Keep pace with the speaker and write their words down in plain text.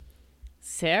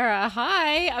Sarah,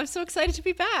 hi. I'm so excited to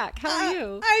be back. How are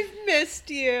you? I've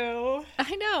missed you.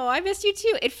 I know. I missed you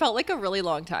too. It felt like a really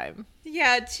long time.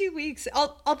 Yeah, 2 weeks.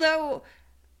 Although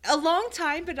a long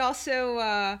time, but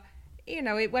also,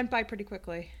 it went by pretty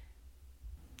quickly.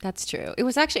 That's true.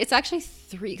 It's actually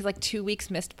 2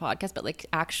 weeks missed podcast, but like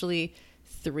actually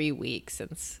 3 weeks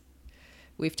since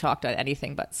we've talked on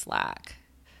anything but Slack.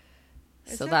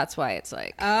 So that's why it's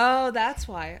like. Oh, that's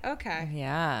why. Okay.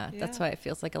 Yeah, that's why it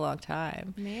feels like a long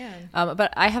time. Man.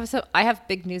 But I have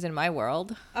big news in my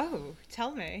world. Oh,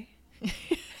 tell me.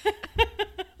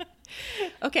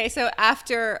 Okay, so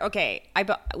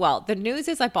the news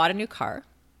is I bought a new car.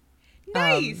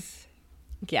 Nice.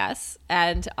 Yes,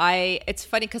 and it's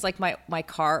funny because like my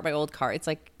old car, it's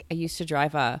like I used to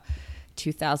drive a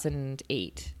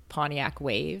 2008 Pontiac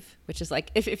Wave, which is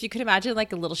like if you could imagine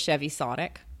like a little Chevy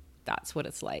Sonic. That's what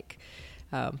it's like,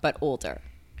 but older.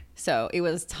 So it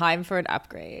was time for an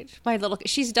upgrade.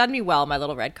 She's done me well, my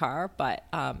little red car, but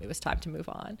it was time to move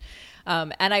on.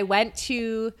 And I went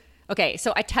to,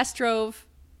 so I test drove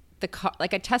the car,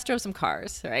 like I test drove some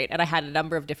cars, right? And I had a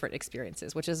number of different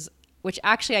experiences, which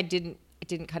actually I didn't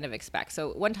kind of expect.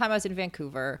 So one time I was in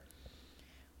Vancouver,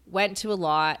 went to a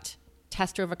lot,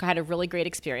 test drove, I had a really great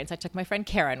experience. I took my friend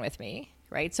Karen with me,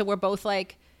 right? So we're both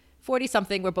like 40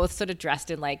 something, we're both sort of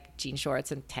dressed in like jean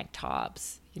shorts and tank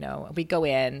tops, we go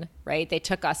in, right? They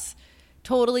took us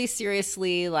totally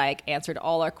seriously, like answered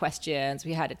all our questions.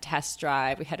 We had a test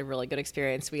drive. We had a really good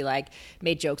experience. We like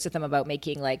made jokes with them about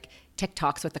making like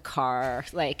TikToks with the car.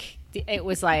 Like it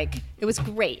was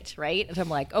great, right? And I'm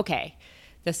like, okay,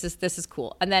 this is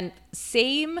cool. And then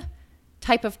same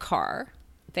type of car,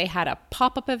 they had a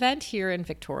pop-up event here in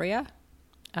Victoria.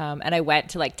 And I went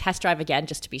to like test drive again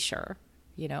just to be sure.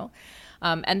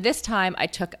 And this time I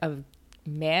took a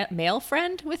male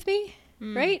friend with me,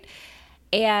 right?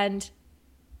 And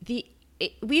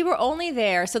we were only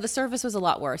there, so the service was a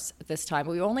lot worse this time.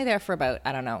 We were only there for about,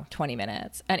 20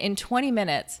 minutes. And in 20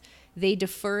 minutes, they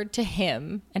deferred to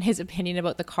him and his opinion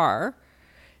about the car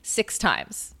 6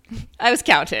 times. I was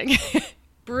counting.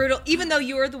 Brutal, even though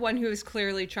you were the one who was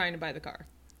clearly trying to buy the car.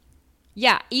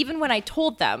 Yeah, even when I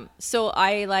told them. So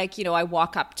I I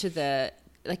walk up to the...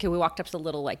 we walked up to the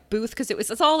little like booth because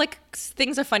it's all like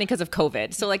things are funny because of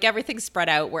COVID. So like everything's spread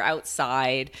out. We're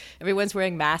outside. Everyone's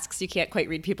wearing masks. You can't quite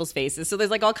read people's faces. So there's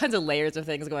like all kinds of layers of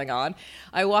things going on.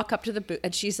 I walk up to the booth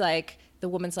and she's like, the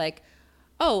woman's like,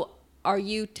 "Oh, are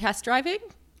you test driving?"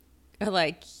 I'm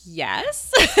like,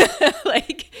 "Yes."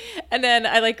 And then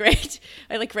I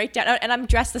write down, and I'm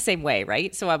dressed the same way,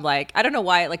 right? So I'm like, I don't know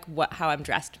why how I'm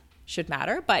dressed should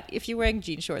matter, but if you're wearing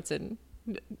jean shorts and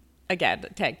again,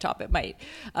 tank top, it might.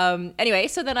 Anyway,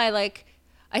 so then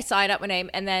I sign up my name,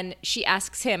 and then she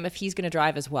asks him if he's going to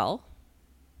drive as well,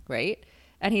 right?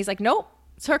 And he's like, "Nope,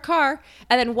 it's her car."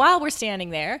 And then while we're standing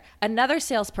there, another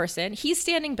salesperson, he's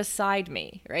standing beside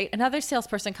me, right? Another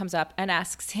salesperson comes up and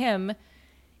asks him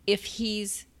if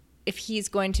he's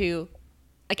going to,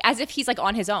 like, as if he's like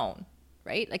on his own,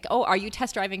 right? Like, "Oh, are you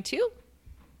test driving too?"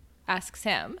 Asks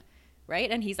him,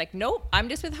 right? And he's like, "Nope, I'm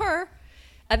just with her."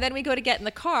 And then we go to get in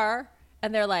the car,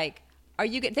 and they're like,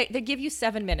 they give you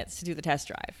 7 minutes to do the test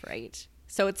drive, right?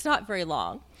 So it's not very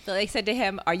long. So they said to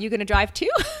him, "Are you going to drive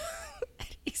too?"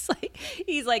 he's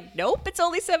like, "Nope, it's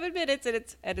only 7 minutes, and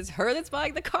it's her that's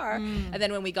buying the car." And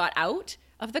then when we got out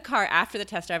of the car after the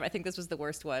test drive, I think this was the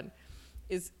worst one,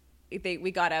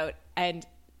 we got out and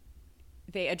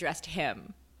they addressed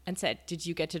him and said, "Did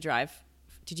you get to drive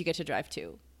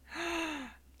too?"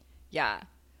 Yeah.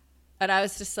 And I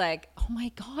was just like, "Oh my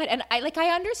God." And I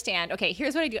understand. Okay,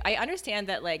 here's what I do. I understand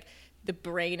that like the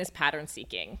brain is pattern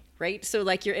seeking, right? So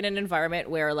like you're in an environment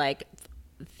where like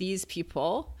these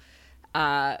people,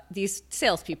 these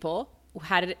salespeople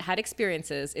had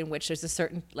experiences in which there's a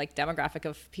certain like demographic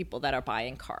of people that are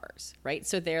buying cars, right?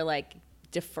 So they're like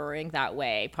deferring that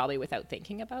way, probably without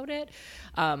thinking about it.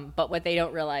 But what they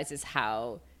don't realize is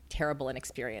how terrible an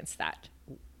experience that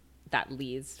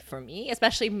leads for me,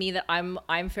 especially me, that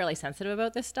I'm fairly sensitive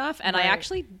about this stuff. And right. I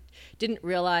actually didn't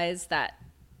realize that.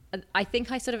 I think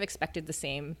I sort of expected the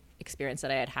same experience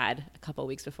that I had a couple of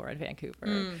weeks before in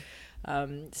Vancouver.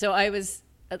 So I was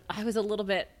a little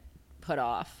bit put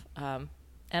off.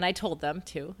 And I told them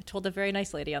too. I told a very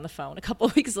nice lady on the phone a couple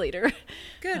of weeks later.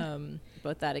 Good.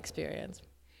 About that experience.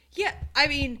 Yeah. I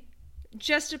mean,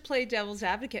 just to play devil's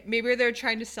advocate, maybe they're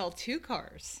trying to sell 2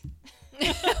 cars.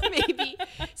 Maybe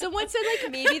someone said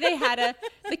like maybe they had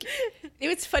it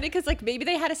was funny because like maybe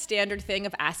they had a standard thing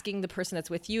of asking the person that's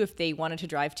with you if they wanted to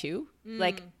drive too.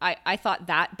 Like I thought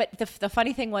that, but the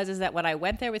funny thing was that when I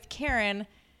went there with Karen,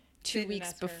 2 didn't weeks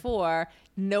ask her. before,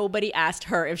 nobody asked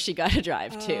her if she got to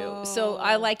drive too. So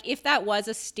I like, if that was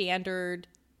a standard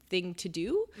thing to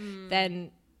do,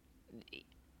 then,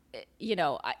 you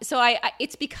know,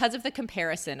 it's because of the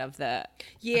comparison of the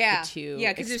two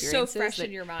because it's so experiences fresh that-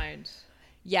 in your mind.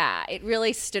 Yeah, it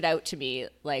really stood out to me,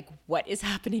 like, what is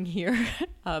happening here?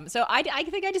 So I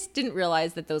think I just didn't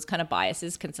realize that those kind of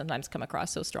biases can sometimes come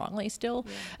across so strongly still.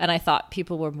 Yeah. And I thought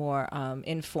people were more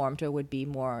informed or would be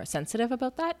more sensitive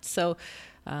about that. So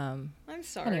I'm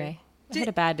sorry. Anyway, I had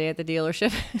a bad day at the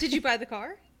dealership. Did you buy the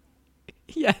car?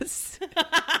 Yes.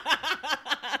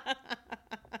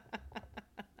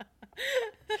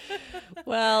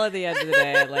 Well, at the end of the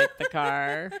day, I like the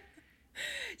car.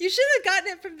 You should have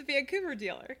gotten it from the Vancouver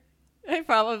dealer. I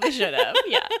probably should have.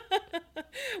 Yeah.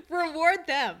 Reward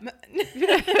them.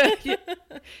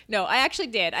 No, I actually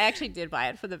did. I actually did buy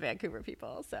it for the Vancouver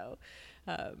people. So,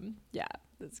 yeah,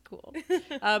 that's cool.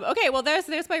 Okay, well,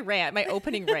 there's my rant, my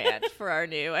opening rant for our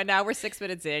new. And now we're 6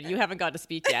 minutes in. You haven't got to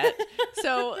speak yet.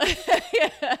 So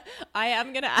I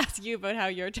am going to ask you about how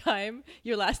your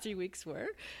last 3 weeks were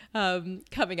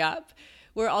coming up.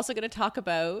 We're also going to talk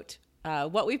about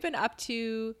what we've been up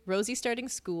to, Rosie starting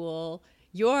school,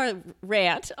 your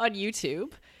rant on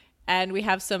YouTube, and we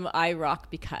have some I Rock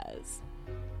Because.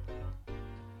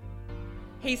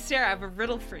 Hey, Sarah, I have a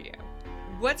riddle for you.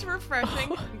 What's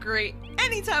refreshing, great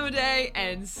any time of day,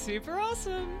 and super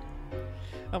awesome?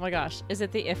 Oh my gosh. Is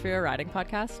it the If We Were Riding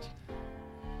podcast?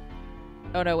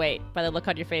 Oh no, wait. By the look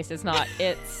on your face, it's not.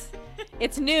 It's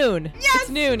noon. Yes! It's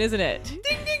noon, isn't it? Ding,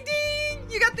 ding, ding!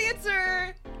 You got the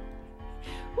answer!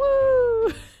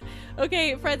 Woo!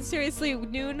 Okay, friends, seriously,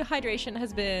 Noon Hydration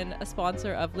has been a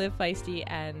sponsor of Live Feisty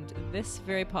and this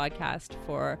very podcast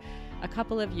for a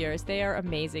couple of years. They are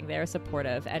amazing. They are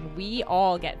supportive. And we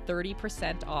all get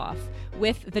 30% off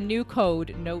with the new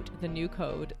code, note the new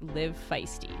code, Live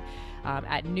Feisty,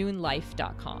 at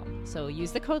noonlife.com. So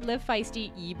use the code Live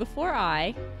Feisty, E before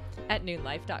I, at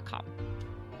noonlife.com.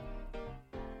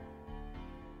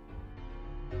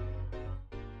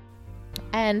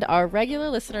 And our regular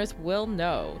listeners will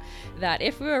know that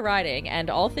If We Were Riding and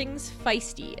All Things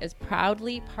Feisty is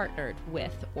proudly partnered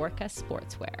with Orca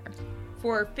Sportswear.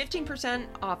 For 15%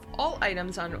 off all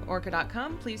items on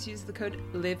orca.com, please use the code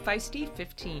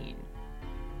LiveFeisty15.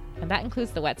 And that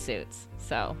includes the wetsuits,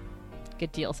 so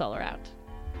good deals all around.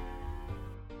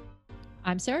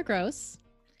 I'm Sarah Gross.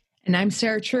 And I'm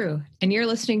Sarah True, and you're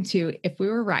listening to If We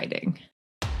Were Riding.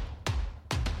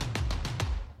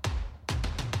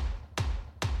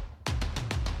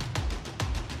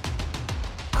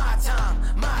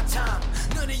 My time.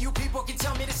 None of you people can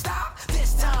tell me to stop.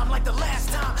 This time, like the last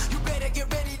time, you better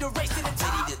get ready to race to the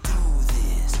top. Ready to do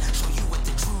this, show you what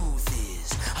the truth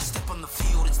is. I step on the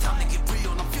field, it's time to get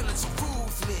real. I'm feeling so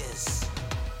ruthless.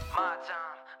 My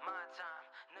time.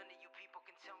 None of you people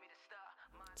can tell me to stop.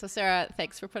 So Sarah,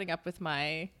 thanks for putting up with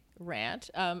my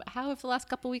rant. How have the last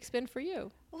couple weeks been for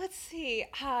you? Let's see.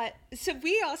 So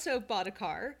we also bought a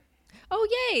car. Oh,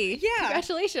 yay. Yeah.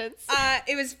 Congratulations.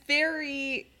 It was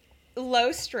very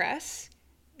low stress.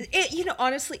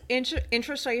 Honestly,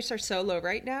 interest rates are so low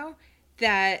right now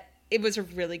that it was a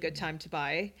really good time to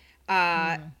buy.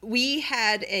 We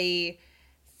had a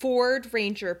Ford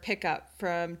Ranger pickup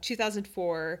from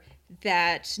 2004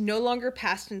 that no longer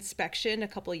passed inspection a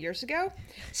couple of years ago.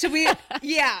 So we,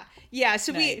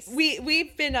 So Nice.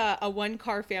 we've been a one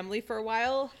car family for a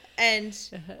while, and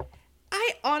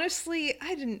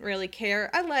I didn't really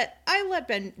care. I let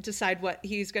Ben decide what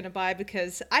he's going to buy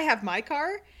because I have my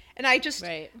car, and I just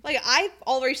I've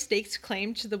already staked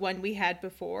claim to the one we had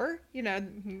before. You know,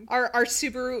 our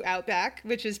Subaru Outback,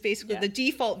 which is basically the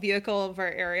default vehicle of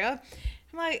our area.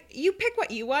 I'm like, you pick what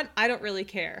you want. I don't really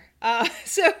care.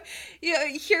 So,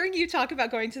 hearing you talk about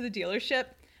going to the dealership,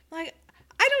 I'm like,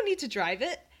 I don't need to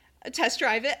test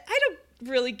drive it. I don't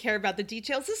really care about the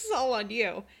details. This is all on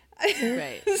you.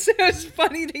 Right. So it's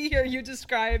funny to hear you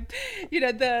describe,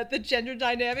 the gender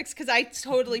dynamics, because I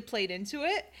totally played into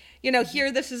it.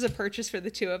 Here, this is a purchase for the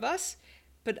two of us,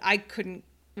 but I couldn't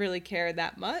really care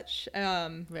that much.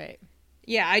 Right.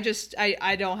 Yeah, I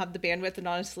don't have the bandwidth, and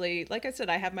honestly, like I said,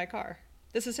 I have my car.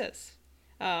 This is his.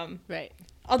 Right.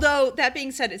 Although, that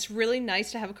being said, it's really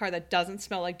nice to have a car that doesn't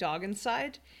smell like dog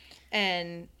inside.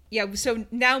 And yeah, so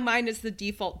now mine is the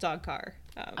default dog car.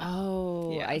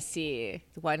 I see.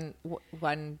 One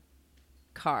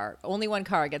car. Only one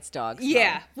car gets dogs.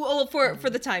 Yeah. Well, for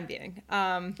the time being.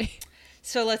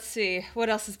 So let's see. What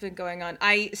else has been going on?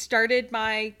 I started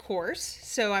my course,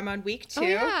 so I'm on week 2. Oh,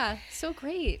 yeah. So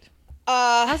great.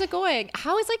 How's it going?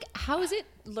 How is it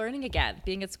learning again,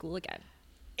 being at school again?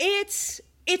 It's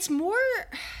more,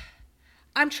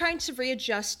 I'm trying to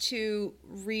readjust to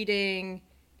reading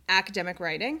academic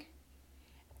writing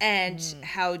and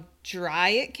how dry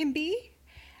it can be.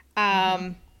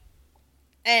 And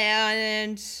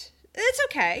it's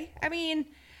okay. I mean,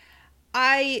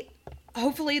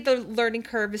 hopefully the learning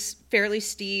curve is fairly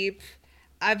steep.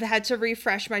 I've had to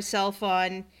refresh myself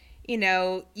on,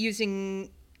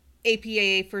 using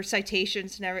APA for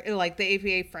citations and everything, like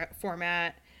the APA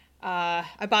format.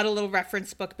 I bought a little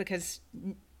reference book because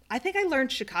I think I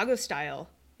learned Chicago style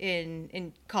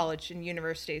in college and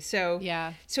university. So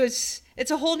it's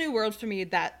a whole new world for me,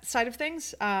 that side of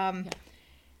things.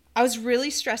 I was really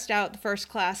stressed out the first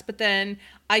class, but then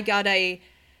I got a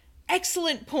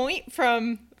excellent point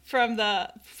from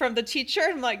the teacher.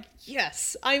 I'm like,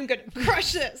 yes, I'm gonna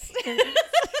crush this.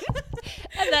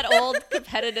 And that old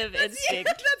competitive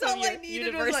instinct. That's all I needed.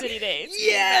 University days.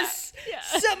 Yes,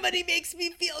 somebody makes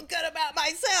me feel good about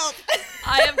myself.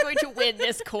 I am going to win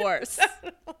this course.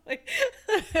 I'm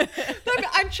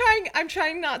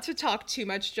trying not to talk too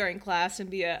much during class and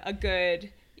be a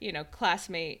good,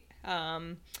 classmate.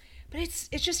 But it's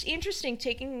just interesting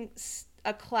taking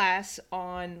a class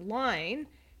online.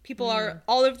 People are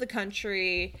all over the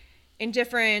country in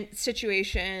different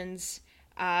situations,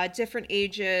 different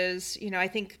ages. I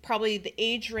think probably the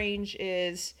age range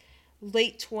is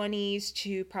late 20s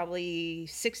to probably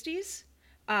 60s.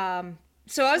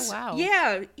 So I was,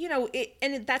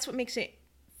 and that's what makes it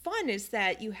fun, is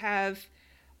that you have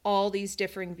all these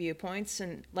differing viewpoints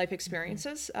and life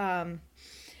experiences.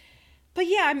 But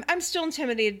yeah, I'm still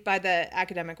intimidated by the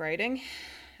academic writing,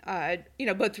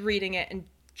 both reading it and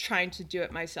trying to do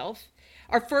it myself.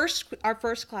 Our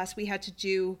first class we had to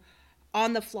do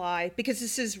on the fly, because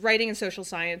this is writing and social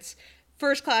science.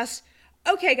 First class,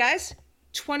 okay guys,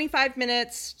 25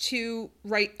 minutes to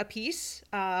write a piece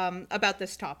about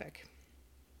this topic.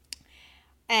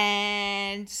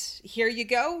 And here you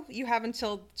go. You have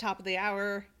until top of the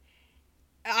hour.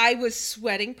 I was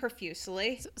sweating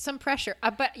profusely. Some pressure.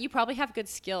 But you probably have good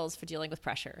skills for dealing with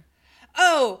pressure.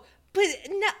 Oh, but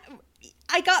no,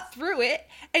 I got through it.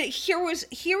 And here was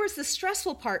the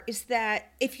stressful part, is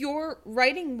that if your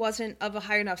writing wasn't of a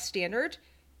high enough standard,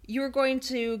 you were going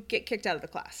to get kicked out of the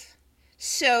class.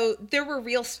 So there were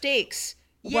real stakes.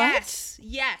 Yes.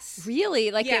 Really?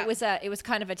 It was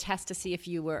kind of a test to see if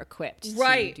you were equipped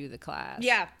to do the class.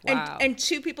 Yeah. Wow. And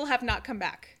 2 people have not come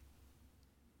back.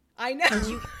 I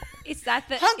know. Is that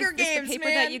the Hunger Games, the paper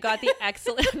man. that you got the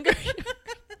excellent Hunger Games?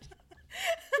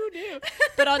 Who knew?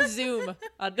 But on Zoom.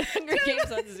 On the Hunger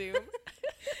Games on Zoom.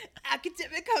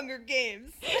 Academic Hunger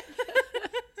Games.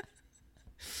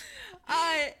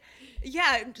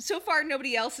 So far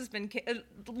nobody else has been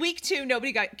week 2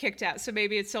 nobody got kicked out, so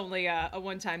maybe it's only a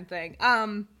one-time thing.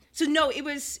 So no,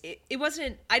 it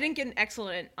wasn't, I didn't get an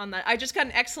excellent on that. I just got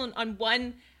an excellent on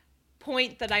one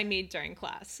point that I made during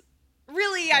class.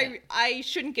 Really, right. I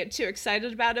shouldn't get too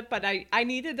excited about it, but I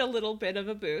needed a little bit of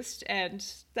a boost, and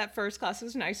that first class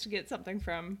was nice to get something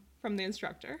from the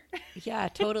instructor. Yeah,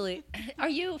 totally. Are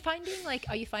you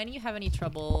finding you have any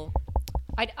trouble?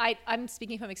 I'm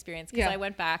speaking from experience, because I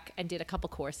went back and did a couple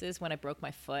courses when I broke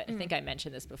my foot. I think I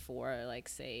mentioned this before,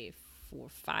 say 4 or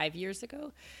 5 years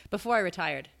ago, before I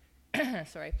retired.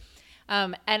 Sorry.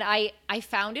 And I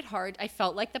found it hard. I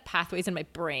felt like the pathways in my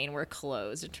brain were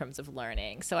closed in terms of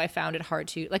learning. So I found it hard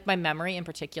to, my memory in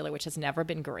particular, which has never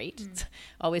been great. It's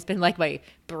always been my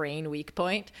brain weak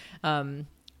point,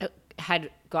 had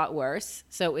got worse.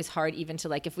 So it was hard even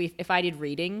to if I did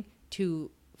reading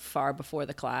too far before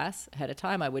the class ahead of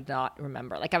time, I would not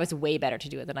remember. I was way better to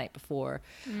do it the night before.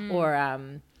 Or I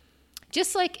don't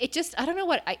know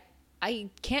what,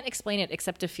 I can't explain it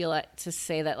except to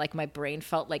say that my brain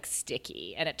felt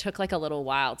sticky, and it took a little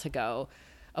while to go,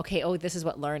 okay, this is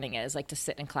what learning is, to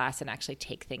sit in class and actually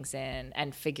take things in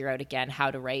and figure out again how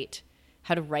to write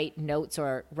notes,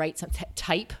 or write some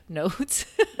type notes,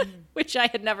 which I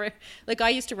had never, I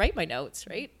used to write my notes,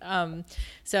 right?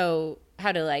 So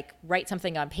how to write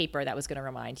something on paper that was going to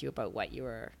remind you about what you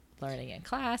were learning in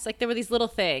class. There were these little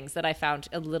things that I found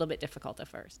a little bit difficult at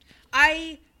first.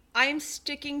 I'm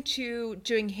sticking to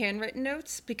doing handwritten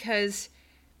notes, because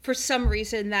for some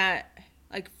reason that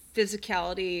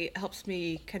physicality helps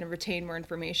me kind of retain more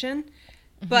information.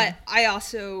 Mm-hmm. But I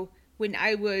also, when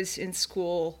I was in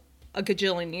school a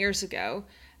gajillion years ago,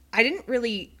 I didn't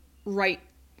really write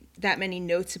that many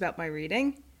notes about my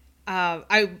reading.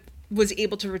 I was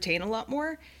able to retain a lot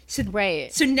more. So,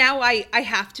 right. So now I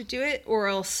have to do it, or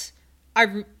else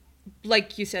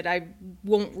like you said, I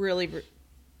won't really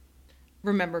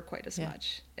remember quite as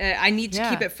much. I need to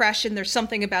keep it fresh, and there's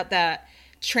something about that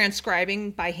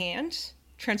transcription by hands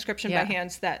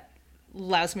that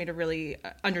allows me to really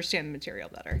understand the material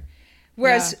better.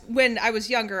 Whereas when I was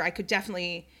younger, I could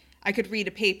read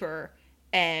a paper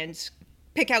and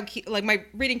pick out like my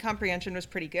reading comprehension was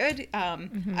pretty good.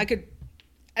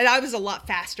 And I was a lot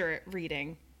faster at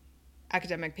reading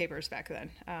academic papers back then.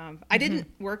 I didn't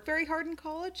work very hard in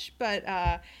college, but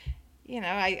I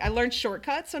learned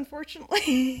shortcuts,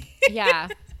 unfortunately. Yeah.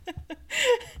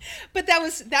 But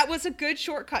that was a good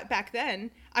shortcut back then.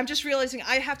 I'm just realizing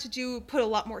I have to put a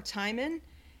lot more time in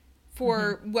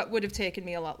for what would have taken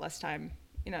me a lot less time,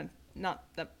 not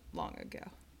that long ago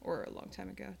or a long time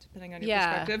ago, depending on your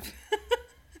perspective.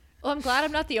 Well, I'm glad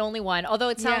I'm not the only one. Although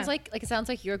it sounds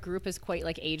like your group is quite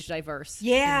like age diverse.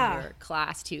 Yeah. In your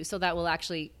class too. So that will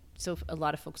actually, a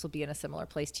lot of folks will be in a similar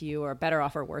place to you, or better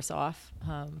off or worse off,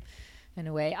 in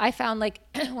a way. I found like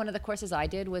one of the courses I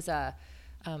did was a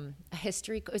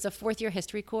history. It was a 4th year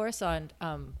history course on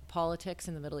politics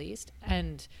in the Middle East,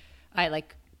 and I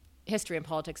like history and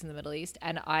politics in the Middle East,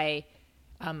 and I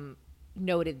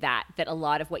noted that a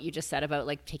lot of what you just said about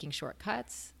like taking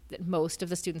shortcuts, that most of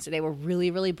the students, they were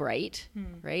really, really bright,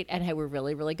 right? And were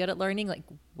really, really good at learning, like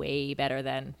way better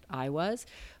than I was,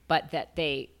 but that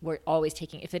they were always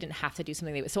taking, if they didn't have to do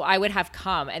something, so I would have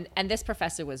come, and this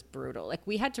professor was brutal. Like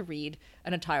we had to read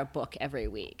an entire book every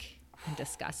week and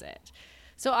discuss it.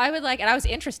 So I would and I was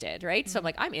interested, right? So I'm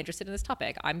like, I'm interested in this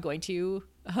topic. I'm going to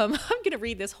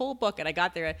read this whole book. And I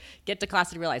got there, get to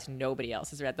class and realize nobody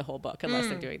else has read the whole book unless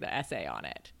they're doing the essay on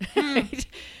it. Right?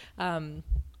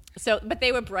 But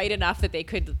they were bright enough that they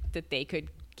could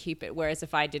keep it. Whereas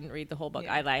if I didn't read the whole book,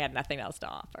 I had nothing else to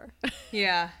offer.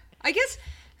 Yeah. I guess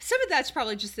some of that's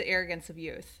probably just the arrogance of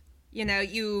youth.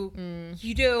 You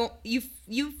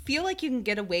feel like you can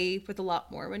get away with a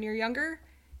lot more when you're younger.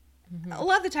 A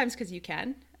lot of the times because you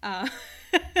can.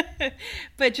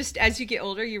 But just as you get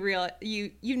older, you realize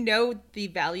you know the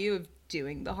value of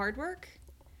doing the hard work.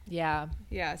 Yeah.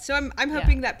 Yeah. So I'm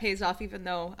hoping that pays off, even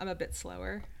though I'm a bit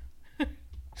slower.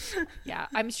 Yeah,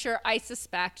 I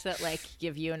suspect that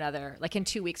give you another, in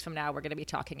 2 weeks from now, we're going to be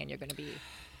talking and you're going to be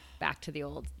back to the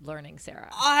old learning, Sarah.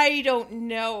 I don't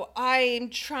know. I'm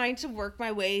trying to work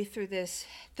my way through this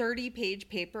 30-page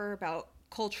paper about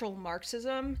cultural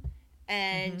Marxism,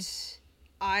 and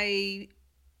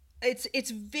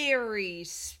it's very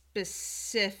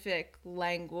specific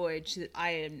language that I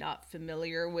am not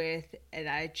familiar with, and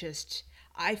I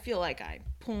feel like I'm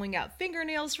pulling out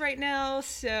fingernails right now,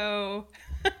 so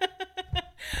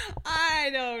I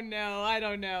don't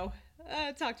know.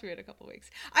 Talk to me in a couple weeks.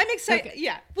 I'm excited. Okay.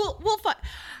 Yeah, we'll fun.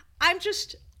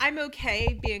 I'm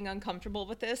okay being uncomfortable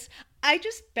with this. I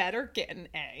just better get an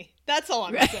A. That's all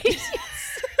I'm saying.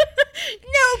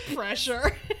 No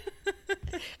pressure.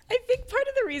 I think part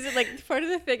of the reason, part of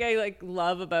the thing I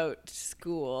love about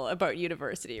school, about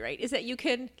university, right, is that you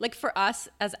can, for us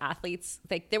as athletes,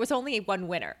 there was only one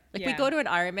winner. We go to an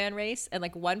Ironman race and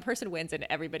one person wins and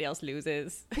everybody else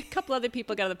loses. A couple other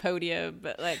people get on the podium,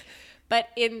 but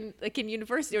in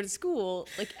university or school,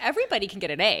 everybody can get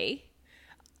an A.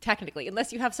 Technically,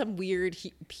 unless you have some weird,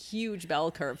 huge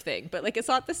bell curve thing. But, it's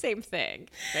not the same thing,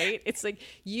 right? It's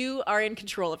you are in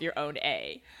control of your own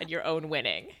A and your own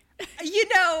winning.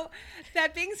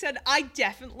 That being said, I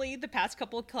definitely, the past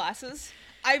couple of classes,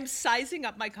 I'm sizing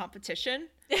up my competition.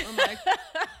 I'm like...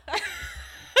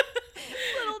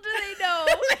 Little do they know.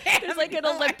 There's an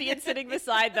Olympian sitting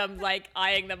beside them,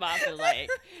 eyeing them up and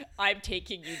I'm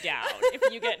taking you down.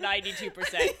 If you get 92%,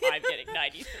 I'm getting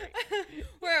 93.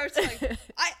 Where it's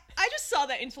I just saw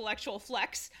that intellectual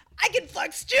flex. I can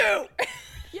flex too.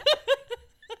 Yep.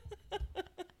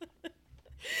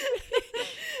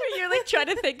 You're trying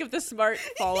to think of the smart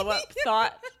follow-up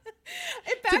thought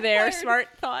to their smart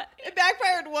thought. It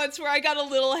backfired once where I got a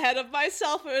little ahead of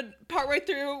myself, and partway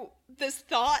through this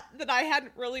thought that I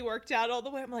hadn't really worked out all the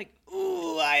way, I'm like,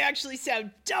 ooh, I actually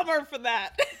sound dumber for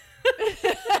that.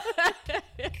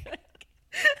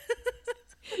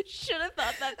 Should have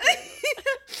thought that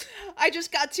too. I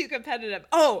just got too competitive.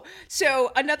 Oh,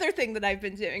 so another thing that I've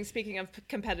been doing, speaking of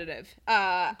competitive,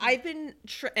 I've been,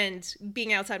 and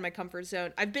being outside my comfort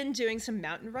zone, I've been doing some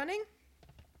mountain running.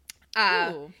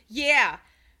 Yeah,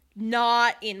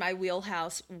 not in my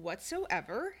wheelhouse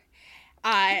whatsoever.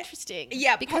 Interesting.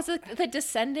 Yeah. Because of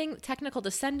the technical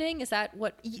descending, is that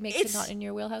what makes it not in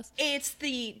your wheelhouse? It's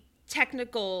the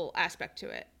technical aspect to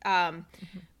it.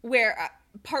 Where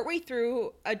partway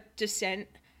through a descent,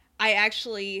 I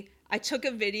took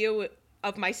a video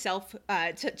of myself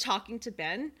talking to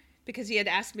Ben because he had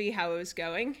asked me how it was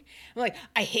going. I'm like,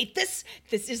 I hate this.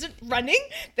 This isn't running.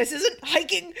 This isn't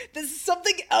hiking. This is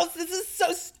something else. This is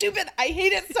so stupid. I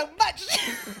hate it so much.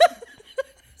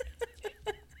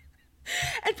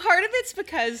 And part of it's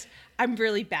because I'm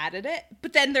really bad at it.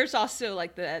 But then there's also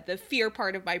like the fear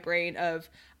part of my brain of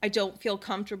I don't feel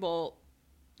comfortable,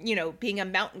 you know, being a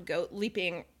mountain goat,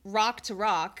 leaping rock to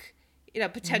rock, you know,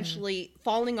 potentially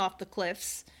falling off the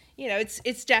cliffs. You know,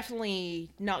 it's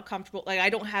definitely not comfortable. Like, I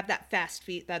don't have that fast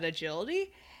feet, that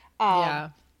agility.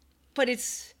 But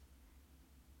it's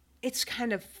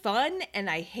kind of fun, and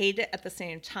I hate it at the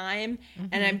same time.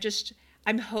 And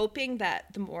I'm hoping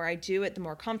that the more I do it, the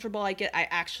more comfortable I get. I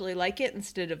actually like it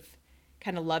instead of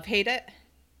kind of love-hate it.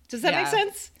 Does that make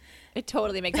sense? It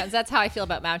totally makes sense. That's how I feel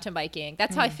about mountain biking.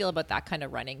 That's how I feel about that kind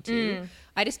of running too.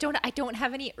 I don't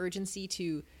have any urgency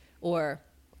to, or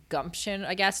gumption,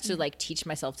 I guess, to like teach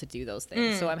myself to do those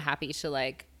things. So I'm happy to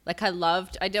like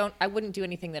I wouldn't do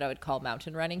anything that I would call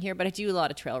mountain running here, but I do a lot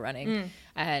of trail running.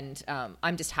 And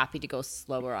I'm just happy to go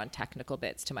slower on technical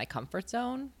bits to my comfort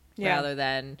zone rather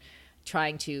than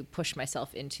trying to push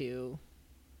myself into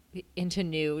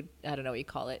new, I don't know what you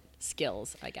call it,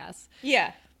 skills, I guess.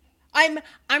 Yeah.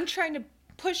 I'm trying to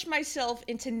push myself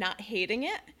into not hating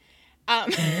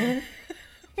it,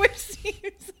 which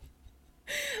seems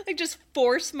like just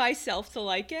force myself to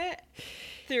like it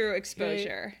through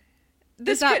exposure.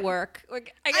 Does that work?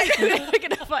 Like, we're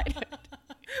gonna find out.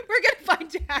 We're gonna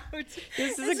find out.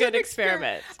 This is a good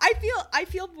experiment. I feel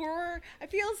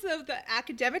as though the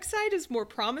academic side is more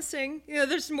promising. You know,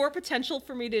 there's more potential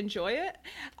for me to enjoy it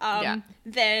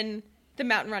than the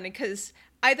mountain running, because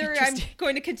either I'm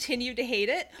going to continue to hate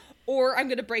it, or I'm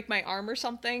going to break my arm or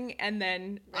something, and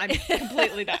then I'm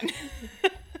completely done.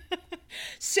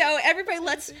 So everybody,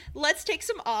 let's take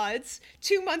some odds.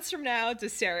 2 months from now,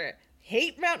 does Sarah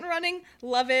hate mountain running,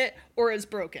 love it, or is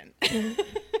broken?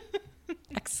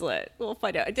 Excellent. We'll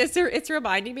find out. It's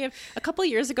reminding me of a couple of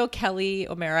years ago, Kelly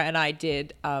O'Mara and I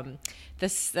did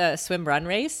this swim run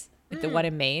race, like the one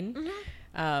in Maine.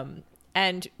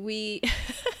 And we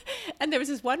and there was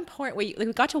this one point where we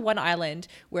got to one island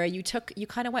where you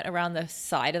kind of went around the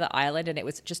side of the island, and it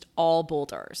was just all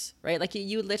boulders, right? Like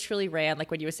you literally ran, like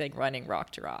when you were saying running rock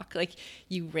to rock, like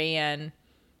you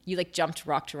like jumped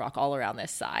rock to rock all around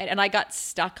this side. And I got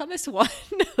stuck on this one.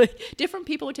 Like, different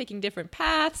people were taking different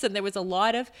paths, and there was a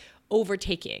lot of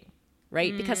overtaking,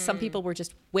 right? Because some people were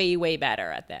just way, way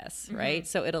better at this, right?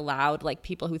 So it allowed like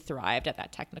people who thrived at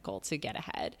that technical to get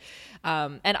ahead.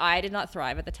 And I did not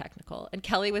thrive at the technical, and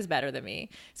Kelly was better than me.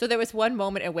 So there was one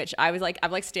moment in which I'm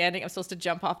standing, I'm supposed to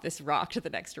jump off this rock to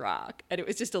the next rock, and it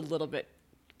was just a little bit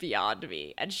beyond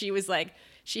me. And she was like,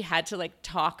 she had to like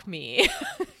talk me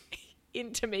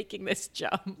into making this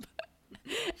jump.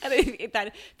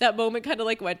 And that moment kind of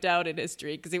like went down in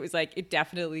history, because it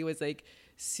definitely was like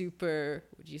super,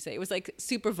 what did you say? It was like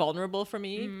super vulnerable for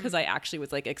me, because I actually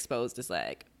was like exposed as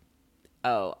like,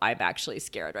 oh, I'm actually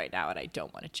scared right now and I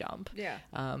don't want to jump. Yeah.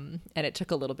 And it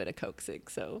took a little bit of coaxing.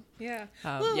 So yeah.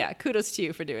 Kudos to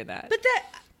you for doing that. But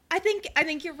I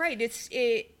think you're right.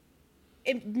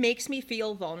 It makes me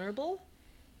feel vulnerable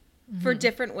for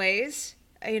different ways.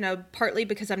 You know, partly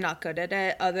because I'm not good at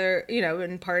it,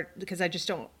 in part because I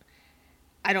don't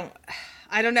know.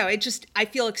 I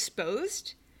feel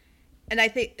exposed. And I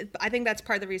think that's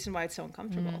part of the reason why it's so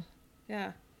uncomfortable.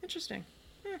 Yeah. Interesting.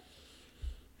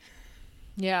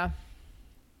 Yeah,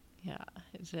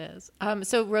 it is.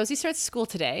 So Rosie starts school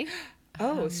today.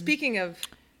 Oh, speaking of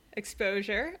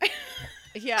exposure.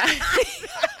 Yeah.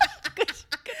 good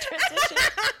transition.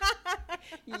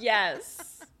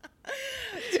 Yes.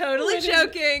 Totally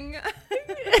joking.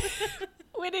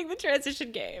 Winning the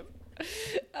transition game.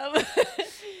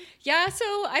 Yeah, so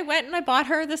I went and I bought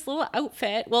her this little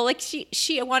outfit. Well, like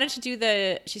she wanted to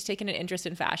do she's taken an interest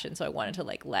in fashion, so I wanted to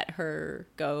like let her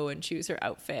go and choose her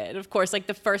outfit. And of course, like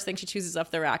the first thing she chooses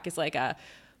off the rack is like a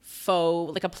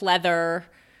faux, like a pleather,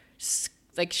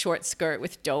 like short skirt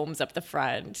with domes up the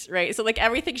front, right? So like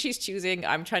everything she's choosing,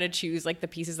 I'm trying to choose like the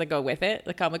pieces that go with it.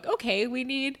 Like I'm like, okay, we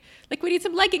need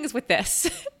some leggings with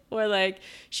this. Or like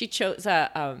she chose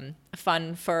a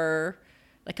fun fur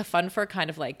kind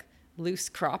of like loose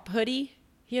crop hoodie,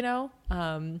 you know?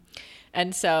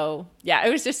 And so, yeah,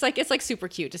 it was just like, it's like super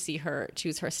cute to see her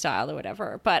choose her style or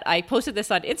whatever. But I posted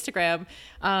this on Instagram,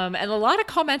 and a lot of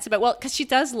comments about, well, because she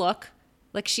does look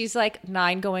like she's like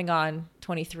 9 going on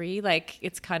 23. Like,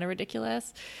 it's kind of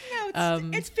ridiculous. No,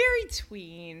 it's very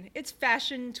tween. It's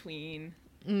fashion tween.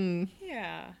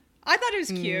 Yeah. I thought it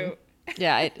was cute.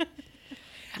 Yeah. I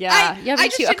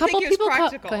just didn't think it was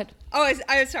practical. Go ahead. Oh,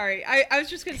 I'm sorry. I was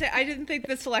just going to say, I didn't think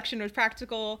the selection was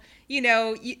practical. You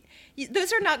know,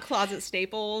 those are not closet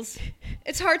staples.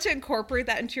 It's hard to incorporate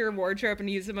that into your wardrobe and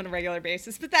use them on a regular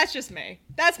basis, but that's just me.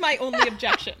 That's my only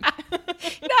objection. Now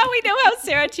we know how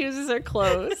Sarah chooses her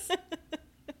clothes.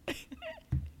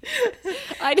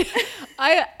 I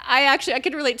actually I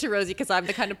can relate to Rosie because I'm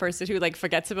the kind of person who like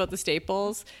forgets about the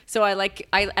staples. So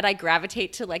I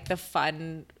gravitate to like the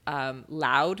fun,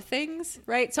 loud things,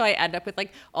 right? So I end up with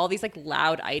like all these like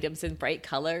loud items in bright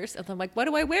colors, and I'm like, what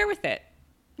do I wear with it?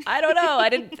 I don't know. I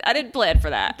didn't plan for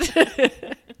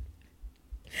that.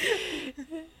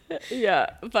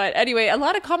 Yeah, but anyway, a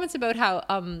lot of comments about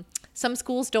how some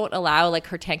schools don't allow, like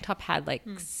her tank top had like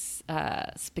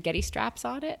spaghetti straps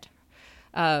on it.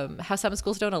 How some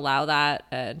schools don't allow that,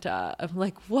 and I'm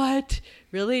like, what?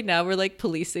 Really? Now we're like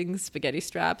policing spaghetti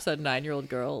straps on 9-year-old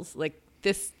girls? Like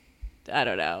this, I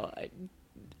don't know.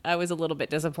 I was a little bit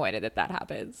disappointed that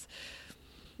happens.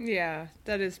 Yeah,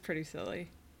 that is pretty silly.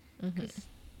 Mm-hmm.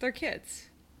 They're kids.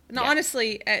 And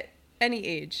honestly, at any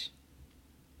age,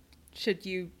 should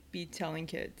you be telling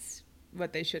kids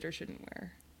what they should or shouldn't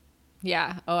wear?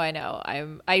 Yeah. Oh, I know.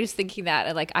 I was thinking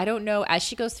that, like, I don't know, as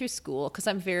she goes through school, because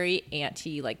I'm very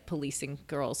anti like policing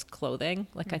girls' clothing.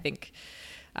 Like, I think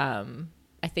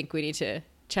we need to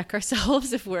check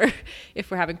ourselves if we're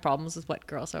having problems with what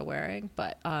girls are wearing.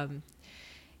 But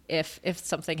if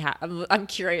something happens, I'm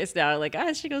curious now, like,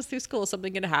 as she goes through school,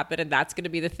 something going to happen, and that's going to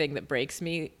be the thing that breaks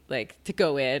me, like, to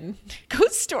go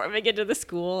storming into the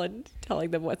school and telling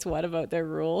them what's what about their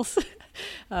rules.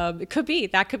 That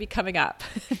could be coming up.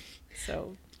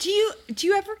 So do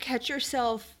you ever catch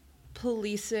yourself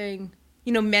policing,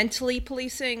 mentally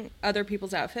policing other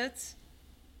people's outfits?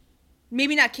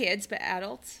 Maybe not kids, but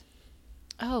adults.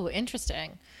 Oh,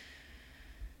 interesting.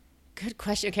 Good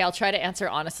question. Okay, I'll try to answer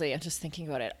honestly. I'm just thinking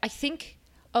about it. I think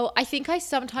I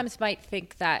sometimes might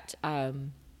think that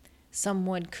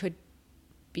someone could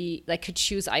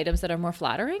choose items that are more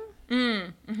flattering.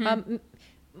 Mm-hmm.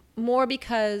 More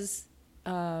because,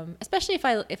 especially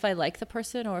if I like the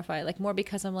person, or if I like more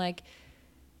because I'm like,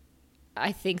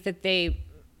 I think that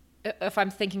if I'm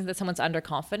thinking that someone's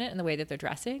underconfident in the way that they're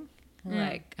dressing,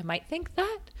 like I might think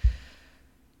that.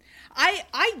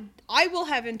 I will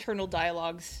have internal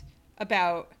dialogues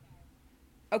about,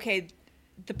 okay,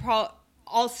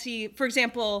 I'll see, for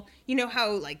example, you know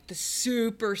how like the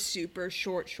super, super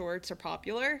short shorts are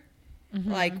popular?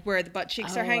 Mm-hmm. Like where the butt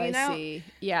cheeks are hanging out? See.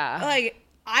 Yeah. Like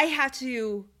I have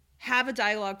to have a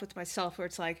dialogue with myself where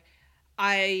it's like,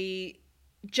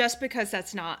 just because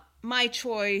that's not my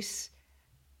choice,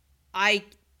 I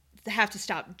have to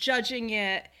stop judging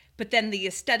it. But then the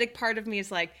aesthetic part of me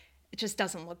is like, it just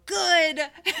doesn't look good.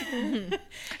 And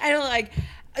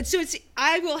so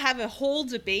I will have a whole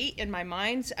debate in my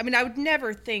mind. I mean, I would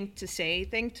never think to say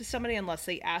anything to somebody unless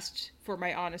they asked for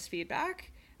my honest feedback.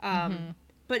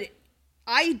 But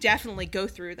I definitely go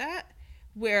through that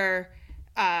where,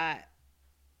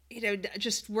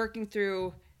 just working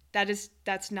through this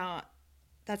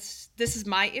is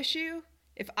my issue.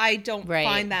 If I don't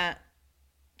find that,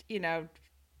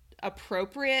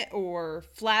 appropriate or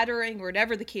flattering or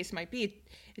whatever the case might be,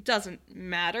 it doesn't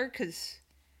matter because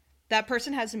that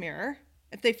person has a mirror.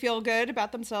 If they feel good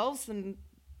about themselves, then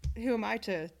who am I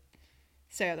to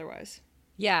say otherwise?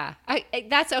 Yeah,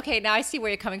 that's okay. Now I see where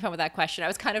you're coming from with that question. I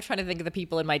was kind of trying to think of the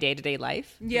people in my day-to-day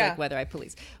life, like whether I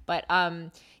police. But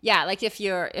like if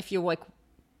you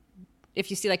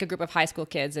see like a group of high school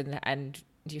kids and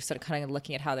you're sort of kind of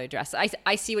looking at how they're dressed,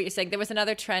 I see what you're saying. There was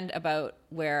another trend about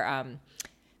where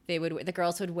the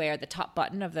girls would wear the top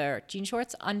button of their jean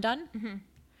shorts undone. Mm-hmm.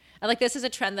 And like this is a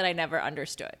trend that I never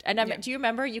understood. And do you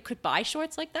remember you could buy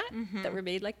shorts like that that were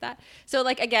made like that? So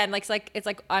like again, it's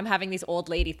like I'm having these old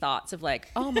lady thoughts of like,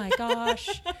 oh my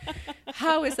gosh,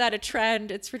 how is that a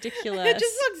trend? It's ridiculous. It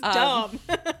just looks dumb.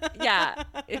 Yeah.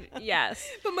 Yes.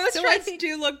 But most trends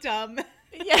do look dumb.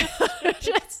 Yeah.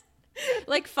 Just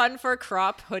like fun for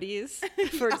crop hoodies,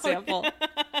 for example.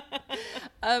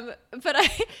 But I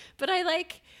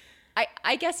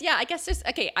guess just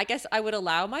okay. I guess I would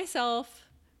allow myself.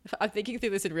 I'm thinking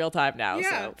through this in real time now.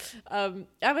 Yeah. So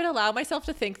I would allow myself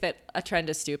to think that a trend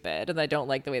is stupid and I don't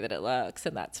like the way that it looks,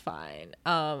 and that's fine.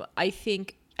 I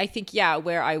think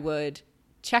where I would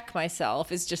check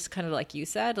myself is just kind of like you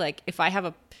said, like if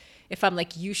I'm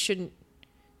like, the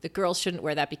girls shouldn't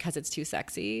wear that because it's too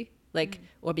sexy, like,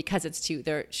 or because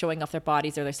they're showing off their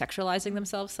bodies or they're sexualizing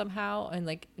themselves somehow. And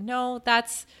like, no,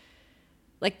 that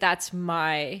would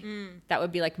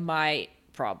be like my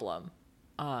problem.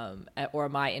 Or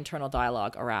my internal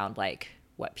dialogue around like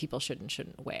what people should and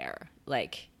shouldn't wear.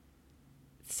 Like,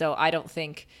 so I don't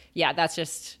think, that's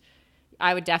just,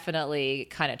 I would definitely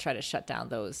kind of try to shut down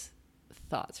those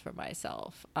thoughts for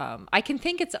myself. I can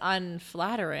think it's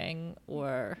unflattering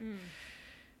or,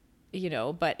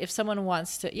 but if someone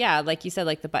wants to, like you said,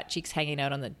 like the butt cheeks hanging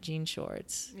out on the jean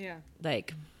shorts. Yeah.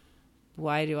 Like,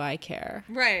 why do I care?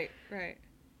 Right.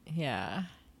 Yeah.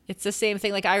 it's the same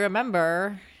thing. Like I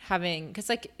remember having, because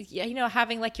like, yeah, you know,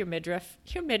 having like your midriff.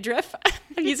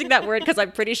 I'm using that word because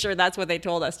I'm pretty sure that's what they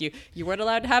told us. You weren't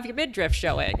allowed to have your midriff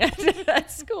showing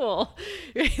at school.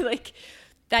 Like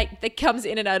that comes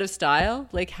in and out of style,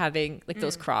 like having like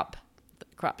those crop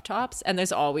tops. And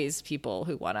there's always people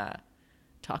who want to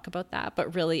talk about that,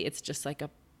 but really it's just like a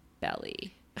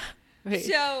belly. Right?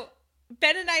 So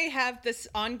Ben and I have this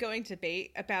ongoing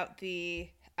debate about the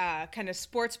kind of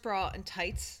sports bra and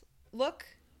tights look,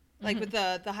 like with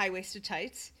the high-waisted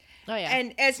tights. Oh, yeah.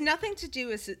 And it has nothing to do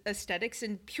with aesthetics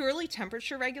and purely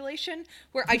temperature regulation,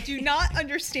 where I do not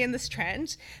understand this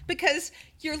trend, because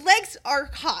your legs are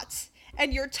hot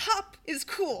and your top is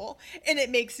cool, and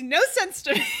it makes no sense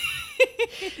to me.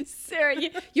 Sarah,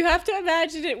 you have to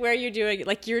imagine it where you're doing it.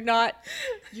 Like you're not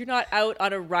out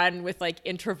on a run with like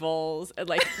intervals, and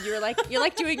like you're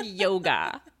like doing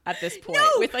yoga at this point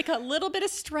with like a little bit of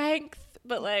strength.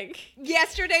 But like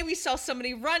yesterday we saw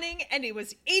somebody running and it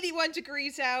was 81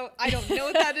 degrees out. I don't know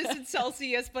what that is in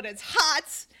Celsius, but it's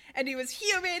hot and it was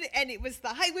humid and it was the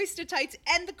high-waisted tights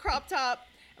and the crop top.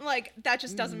 I'm like, that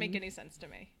just doesn't make any sense to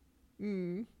me.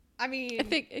 I mean, I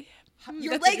think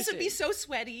your legs would be so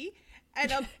sweaty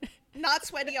and not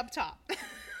sweaty up top.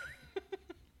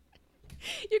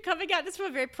 You're coming at this from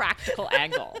a very practical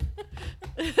angle.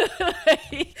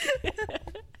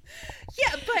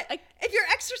 Yeah, but if you're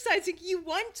exercising, you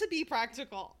want to be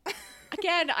practical.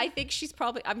 Again, I think she's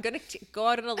probably, I'm going to go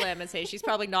out on a limb and say she's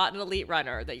probably not an elite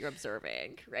runner that you're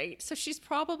observing, right? So she's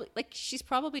probably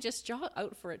just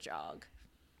out for a jog.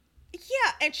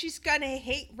 Yeah, and she's going to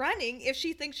hate running if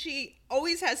she thinks she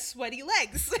always has sweaty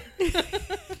legs.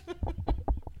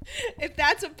 If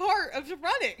that's a part of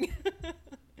running.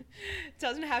 It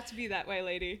doesn't have to be that way,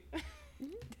 lady.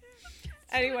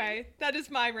 Anyway, that is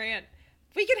my rant.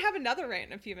 We can have another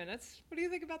rant in a few minutes. What do you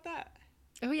think about that?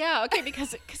 Oh yeah, okay,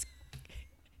 because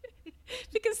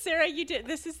Sarah, you did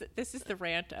this is the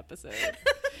rant episode.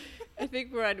 I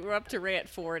think we're up to rant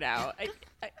 4 now.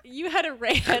 You had a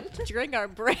rant during our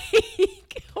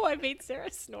break. Oh, I made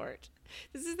Sarah snort.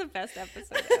 This is the best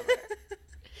episode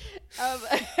ever.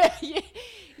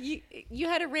 You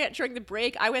had a rant during the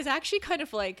break. I was actually kind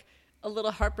of like a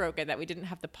little heartbroken that we didn't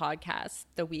have the podcast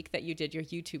the week that you did your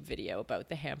YouTube video about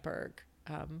the Hamburg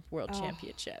World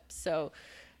Championship. So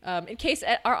in case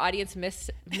our audience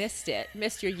missed your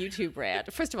YouTube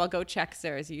rant, first of all, go check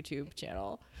Sarah's YouTube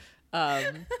channel.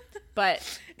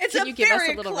 But it's can you give us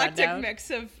a little eclectic rundown?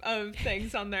 Mix of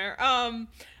things on there.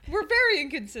 We're very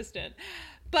inconsistent,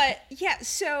 but yeah.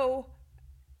 So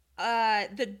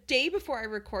the day before I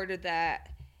recorded that,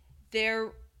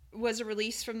 there was a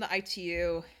release from the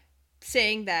ITU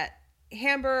saying that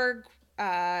Hamburg,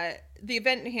 the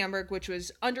event in Hamburg, which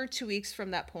was under 2 weeks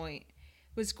from that point,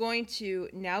 was going to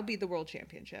now be the World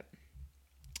Championship.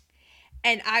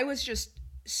 And I was just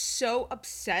so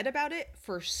upset about it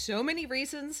for so many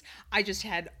reasons. I just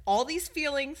had all these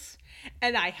feelings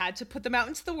and I had to put them out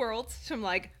into the world. So I'm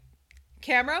like,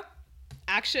 camera,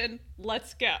 action,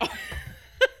 let's go.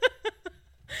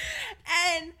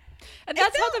 And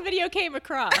that's how the video came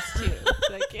across too.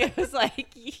 Like it was set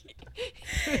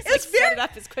it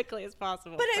up as quickly as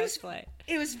possible. But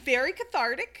it was very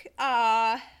cathartic.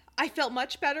 I felt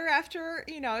much better after,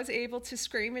 I was able to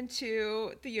scream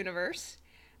into the universe.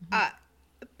 Mm-hmm.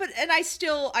 And I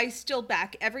still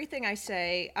back everything I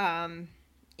say. I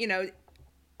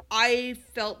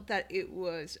felt that it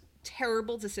was a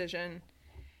terrible decision.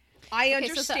 I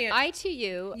understand. So the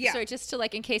ITU, sorry, just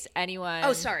to in case anyone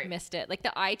missed it,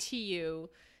 the ITU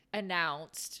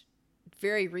announced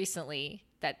very recently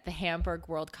that the Hamburg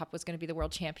World Cup was going to be the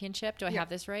World Championship. Do I have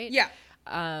this right? Yeah.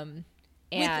 And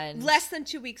with less than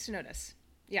 2 weeks notice.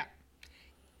 Yeah.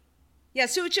 Yeah.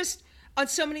 So it's just on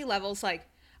so many levels,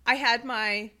 I had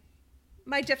my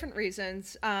different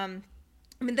reasons.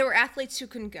 There were athletes who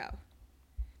couldn't go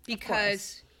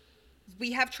because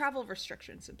we have travel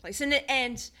restrictions in place.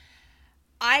 And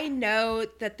I know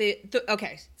that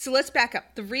okay, so let's back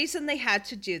up. The reason they had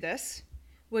to do this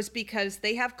was because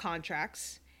they have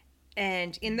contracts,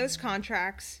 and in those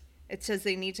contracts, it says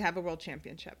they need to have a world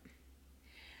championship.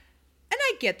 And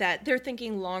I get that. They're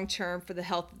thinking long-term for the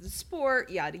health of the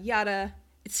sport, yada, yada.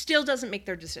 It still doesn't make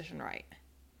their decision right.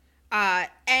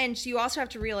 And you also have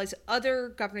to realize other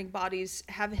governing bodies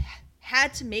have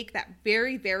had to make that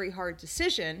very, very hard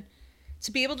decision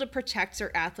to be able to protect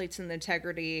their athletes and the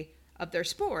integrity of their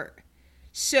sport.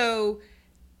 So,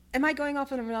 am I going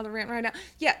off on another rant right now?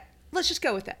 Yeah, let's just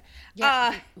go with that.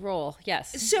 Yeah, roll,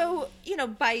 yes. So,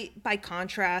 by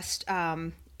contrast,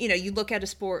 you look at a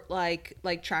sport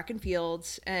like track and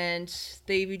fields, and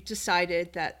they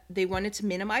decided that they wanted to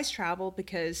minimize travel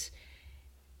because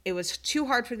it was too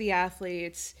hard for the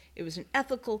athletes. It was an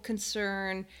ethical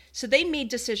concern. So they made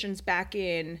decisions back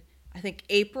in, I think,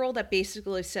 April that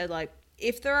basically said, like,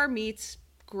 if there are meets,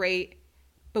 great,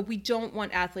 but we don't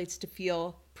want athletes to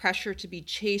feel pressure to be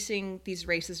chasing these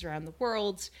races around the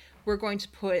world. We're going to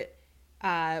put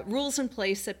rules in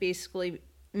place that basically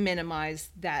minimize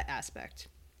that aspect.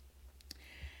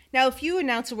 Now, if you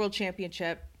announce a world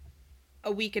championship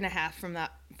a week and a half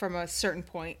from a certain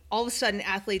point, all of a sudden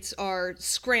athletes are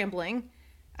scrambling.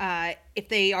 If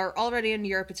they are already in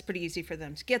Europe, it's pretty easy for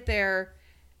them to get there.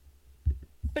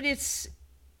 But it's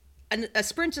a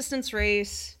sprint distance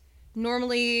race.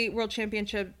 Normally, world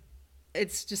championship,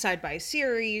 it's decided by a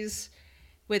series,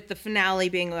 with the finale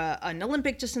being an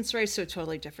Olympic distance race, so a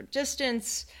totally different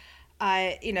distance.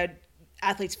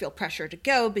 Athletes feel pressure to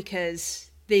go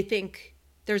because they think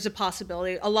there's a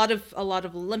possibility. A lot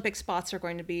of Olympic spots are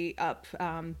going to be up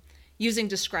using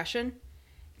discretion.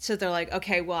 So they're like,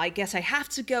 okay, well, I guess I have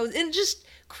to go. And it just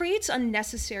creates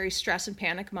unnecessary stress and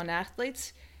panic among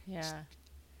athletes. Yeah.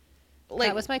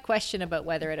 That was my question about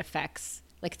whether it affects,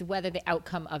 like, whether the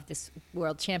outcome of this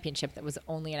world championship that was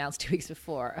only announced 2 weeks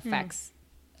before affects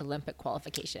Olympic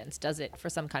qualifications. Does it for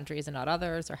some countries and not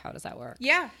others, or how does that work?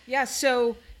 Yeah.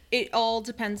 So it all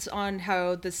depends on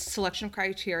how the selection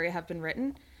criteria have been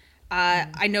written.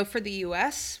 I know for the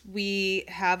U.S., we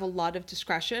have a lot of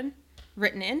discretion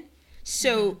written in.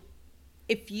 So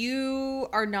if you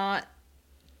are not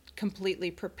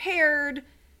completely prepared,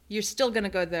 you're still going to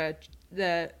go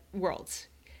the Worlds,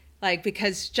 like,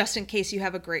 because just in case you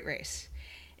have a great race.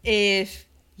 If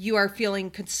you are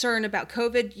feeling concerned about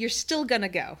COVID, you're still going to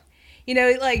go,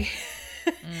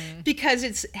 because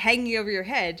it's hanging over your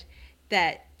head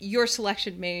that your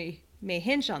selection may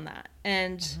hinge on that.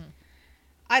 And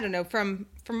I don't know, from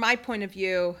my point of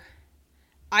view,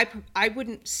 I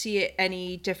wouldn't see it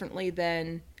any differently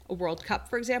than a World Cup,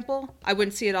 for example. I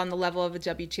wouldn't see it on the level of a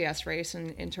WTS race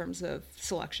in terms of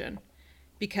selection,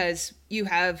 because you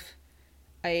have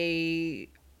a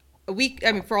week,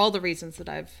 I mean, for all the reasons that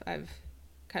I've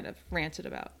kind of ranted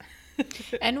about.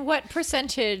 And what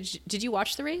percentage, did you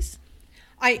watch the race?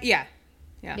 Yeah.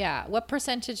 What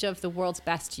percentage of the world's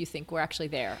best do you think were actually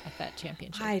there at that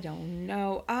championship? I don't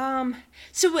know.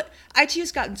 So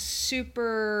ITU's gotten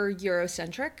super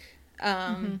Eurocentric.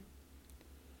 I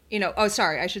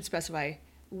should specify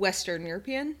Western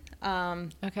European.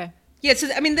 Okay. Yeah. So,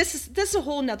 I mean, this is a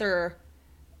whole nother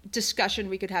discussion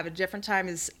we could have at a different time.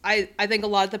 Is I think a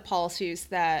lot of the policies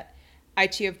that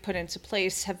ITU have put into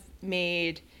place have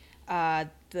made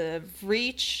the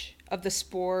reach of the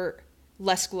sport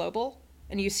less global.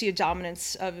 And you see a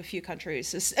dominance of a few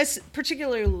countries, as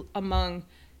particularly among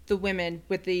the women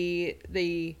with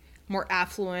the more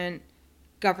affluent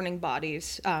governing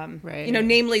bodies, right.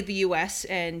 Namely the US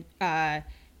and the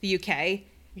UK.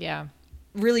 Yeah.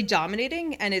 Really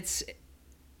dominating. And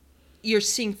you're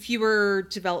seeing fewer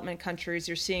development countries.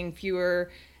 You're seeing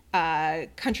fewer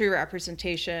country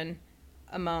representation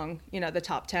among, the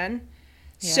top 10.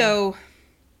 Yeah. So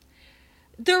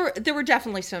there were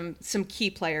definitely some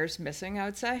key players missing, I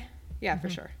would say. Yeah, for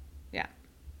sure. Yeah.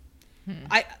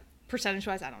 Percentage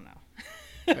wise, I don't know.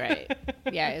 Right.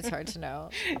 Yeah, it's hard to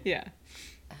know. Yeah.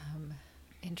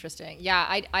 Interesting.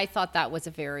 Yeah, I thought that was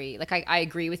a very, like, I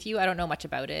agree with you. I don't know much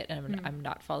about it, and I'm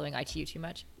not following ITU too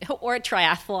much. Or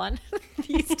triathlon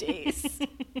these days.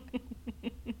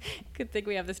 Good thing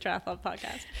we have this triathlon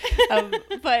podcast.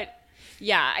 But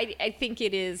yeah, I think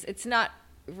it's not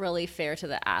really fair to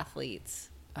the athletes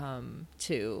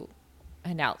to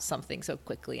announce something so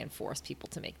quickly and force people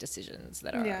to make decisions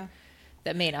that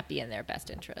may not be in their best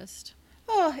interest.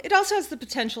 Oh, it also has the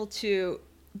potential to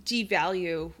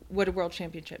devalue what a world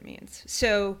championship means.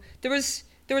 So there was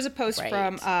a post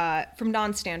from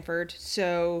non-Stanford.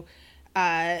 So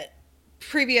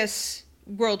previous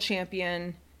world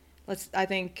champion,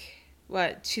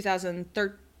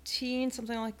 2013,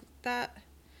 something like that.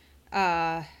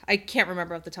 I can't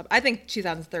remember off the top. I think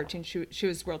 2013 she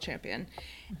was world champion,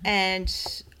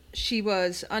 and she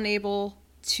was unable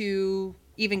to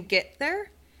even get there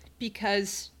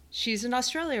because she's in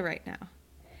Australia right now.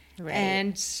 Right.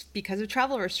 And because of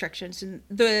travel restrictions. And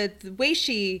the way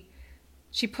she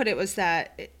put it was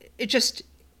that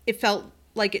it felt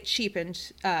like it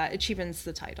cheapens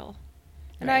the title.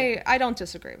 And right. I don't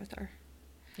disagree with her.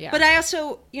 Yeah. But I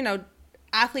also,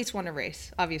 athletes want to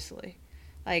race, obviously.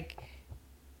 Like,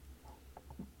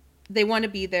 they want to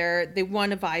be there. They want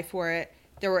to vie for it.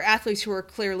 There were athletes who were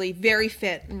clearly very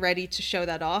fit and ready to show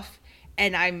that off.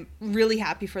 And I'm really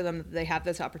happy for them that they have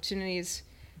those opportunities.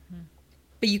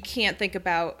 But you can't think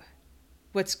about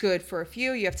what's good for a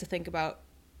few. You have to think about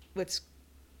what's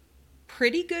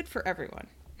pretty good for everyone.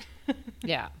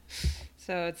 Yeah.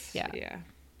 So it's, yeah.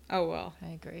 Oh, well. I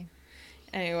agree.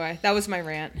 Anyway, that was my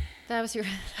rant. That was your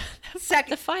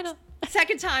second, the final.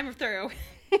 Second time through.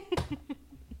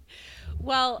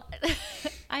 Well,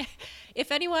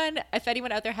 if anyone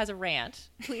out there has a rant,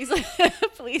 please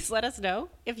let us know.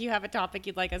 If you have a topic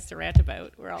you'd like us to rant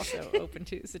about, we're also open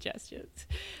to suggestions.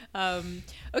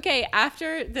 Okay,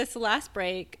 after this last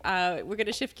break, we're going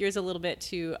to shift gears a little bit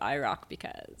to I Rock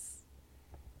Because.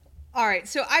 All right,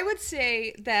 so I would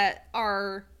say that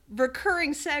our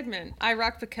recurring segment, I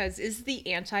Rock Because, is the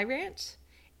anti-rant.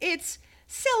 It's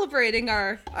celebrating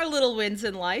our little wins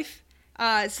in life.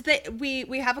 So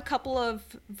we have a couple of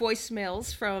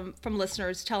voicemails from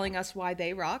listeners telling us why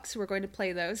they rock, so we're going to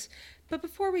play those. But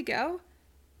before we go,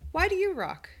 why do you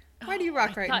rock? Why do you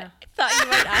rock now? I thought you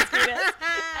might ask me this,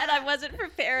 and I wasn't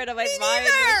prepared, and my mind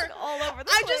was all over the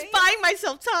place. I'm just buying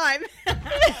myself time.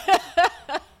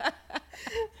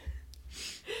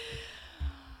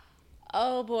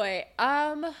 Oh boy.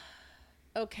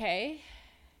 Okay.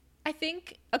 I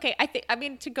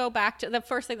mean, to go back to the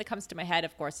first thing that comes to my head,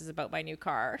 of course, is about my new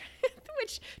car,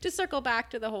 which, to circle back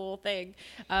to the whole thing.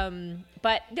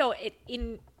 But no,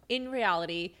 in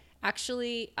reality,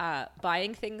 actually,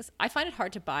 buying things, I find it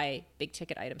hard to buy big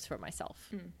ticket items for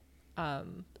myself.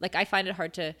 Like, I find it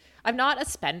hard I'm not a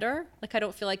spender. Like, I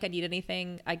don't feel like I need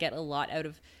anything. I get a lot out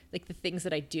of like the things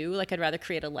that I do. Like, I'd rather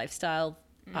create a lifestyle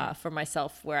for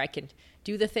myself where I can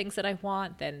do the things that I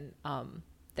want than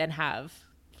have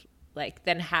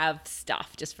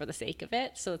stuff just for the sake of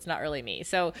it. So it's not really me.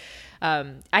 So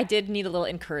I did need a little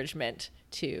encouragement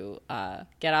to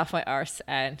get off my arse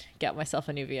and get myself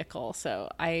a new vehicle. So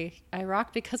I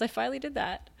rock because I finally did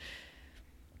that.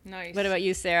 Nice. What about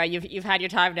you, Sarah? You've had your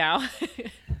time now.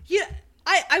 Yeah,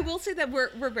 I will say that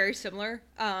we're very similar.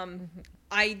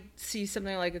 I see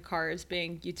something like a car as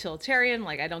being utilitarian.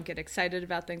 Like, I don't get excited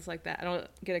about things like that. I don't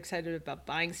get excited about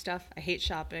buying stuff. I hate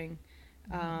shopping.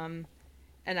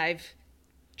 And I've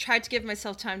tried to give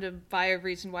myself time to buy a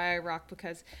reason why I rock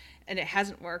because, and it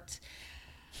hasn't worked.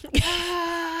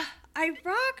 I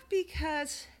rock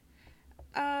because,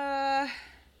 I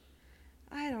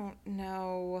don't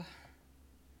know.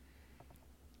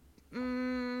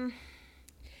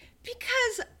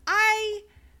 Because I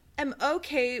am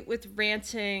okay with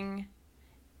ranting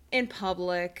in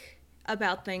public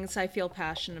about things I feel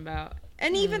passionate about.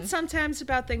 And even sometimes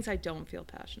about things I don't feel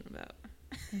passionate about.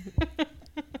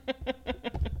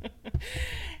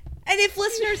 And if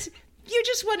listeners, you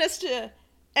just want us to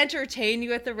entertain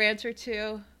you with a rant or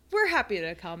two, we're happy to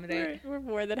accommodate. We're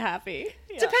more than happy.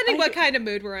 Yeah. Depending what kind of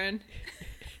mood we're in.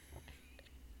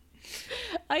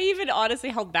 I even honestly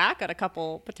held back on a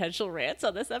couple potential rants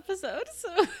on this episode.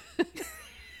 So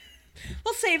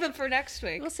we'll save them for next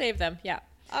week. We'll save them, yeah.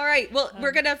 All right. Well,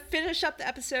 we're going to finish up the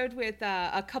episode with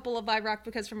a couple of I Rock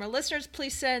Because from our listeners.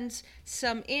 Please send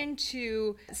some in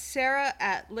to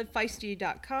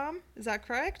Sarah@livefeisty.com. Is that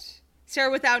correct?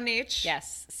 Sarah without an H?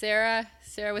 Yes. Sarah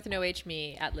with no H,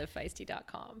 me at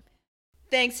livefeisty.com.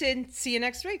 Thanks, and see you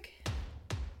next week.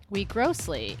 We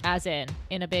grossly, as in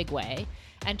a big way,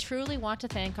 and truly want to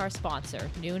thank our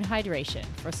sponsor, Noon Hydration,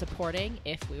 for supporting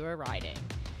If We Were Riding.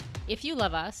 If you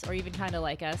love us, or even kind of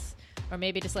like us, or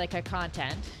maybe just like our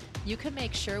content, you can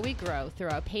make sure we grow through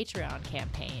our Patreon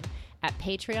campaign at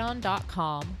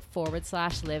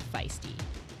patreon.com/livefeisty.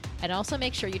 And also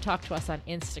make sure you talk to us on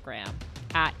Instagram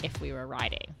at If We Were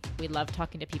Riding. We love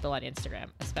talking to people on Instagram,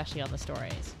 especially on the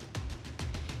stories.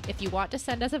 If you want to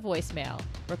send us a voicemail,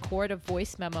 record a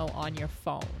voice memo on your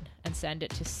phone and send it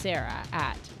to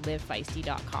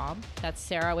Sarah@livefeisty.com. That's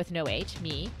Sarah with no H,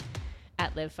 me,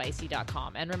 at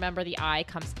livefeisty.com. And remember, the I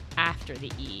comes after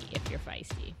the E if you're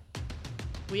feisty.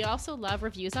 We also love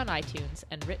reviews on iTunes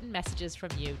and written messages from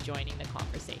you joining the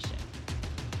conversation.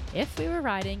 If We Were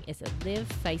Riding is a Live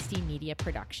Feisty media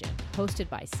production, hosted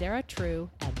by Sarah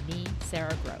True and me,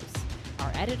 Sarah Gross.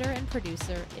 Our editor and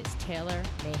producer is Taylor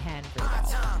Mahan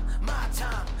Verdal. My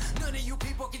time. None of you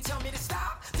people can tell me to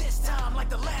stop. This time, like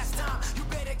the last time, you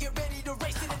better get ready to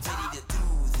race to the top. Ready to do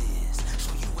this,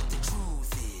 show you what the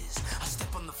truth is. I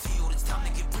step on the field, it's time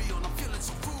to get real, and I'm feeling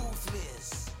so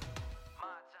ruthless.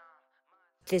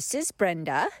 This is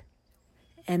Brenda,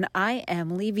 and I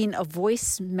am leaving a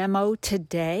voice memo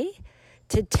today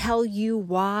to tell you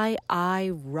why I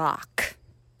rock.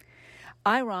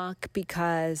 I rock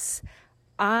because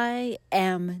I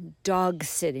am dog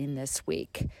sitting this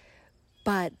week,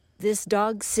 but this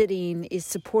dog sitting is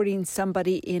supporting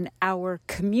somebody in our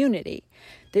community.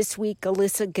 This week,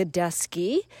 Alyssa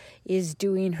Godesky is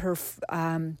doing her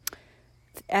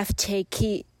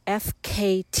FKT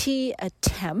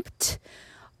attempt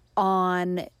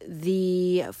on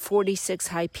the 46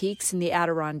 high peaks in the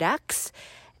Adirondacks,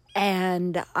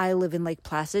 and I live in Lake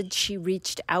Placid. She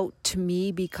reached out to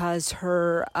me because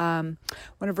her one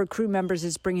of her crew members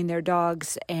is bringing their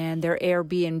dogs, and their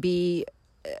Airbnb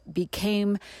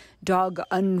became dog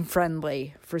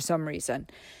unfriendly for some reason.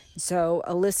 So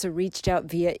Alyssa reached out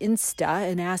via Insta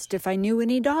and asked if I knew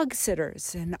any dog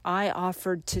sitters, and I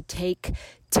offered to take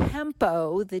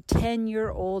Tempo, the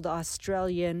 10-year-old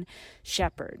Australian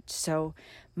Shepherd. So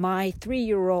my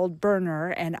 3-year-old Berner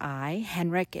and I,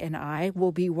 Henrik and I,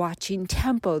 will be watching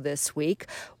Tempo this week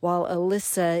while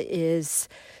Alyssa is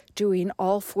doing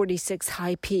all 46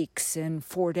 high peaks in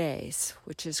 4 days,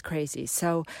 which is crazy.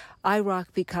 So I rock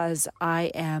because I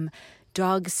am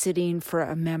dog sitting for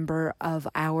a member of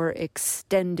our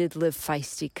extended Live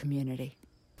Feisty community.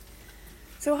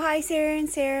 So hi Sarah and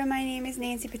Sarah, my name is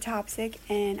Nancy Potopsik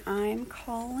and I'm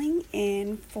calling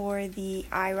in for the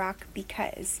I Rock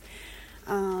Because.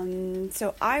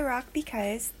 So I rock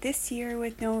because this year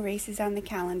with no races on the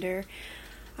calendar,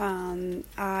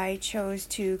 I chose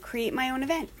to create my own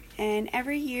event. And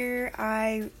every year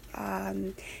I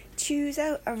choose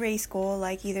out a race goal,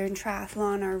 like either in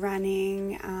triathlon or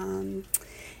running,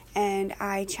 and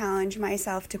I challenge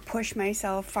myself to push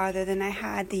myself farther than I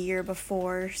had the year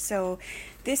before. So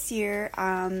this year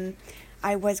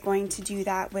I was going to do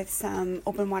that with some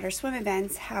open water swim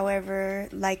events. However,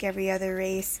 like every other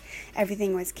race,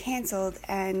 everything was canceled,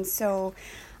 and so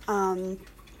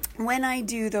when I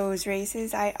do those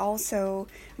races, I also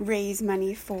raise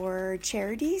money for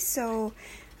charities. So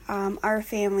our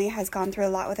family has gone through a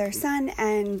lot with our son,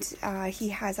 and he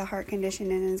has a heart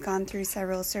condition and has gone through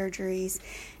several surgeries.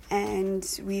 And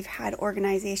we've had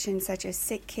organizations such as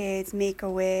Sick Kids,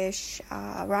 Make-A-Wish,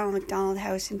 Ronald McDonald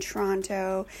House in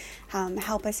Toronto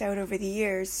help us out over the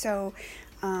years. So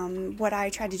what I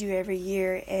try to do every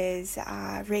year is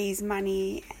raise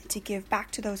money to give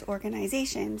back to those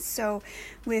organizations. So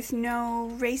with no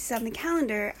races on the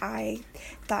calendar, I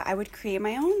thought I would create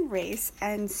my own race.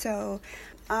 And so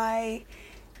I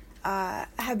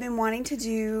have been wanting to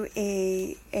do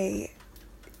a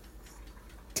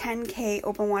 10K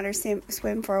open water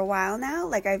swim for a while now.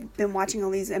 Like, I've been watching all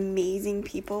these amazing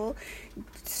people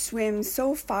swim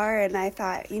so far, and I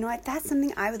thought, you know what, that's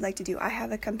something I would like to do. I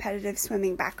have a competitive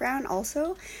swimming background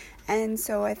also, and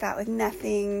so I thought with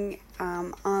nothing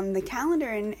on the calendar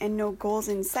and no goals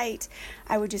in sight,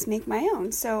 I would just make my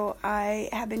own. So I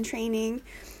have been training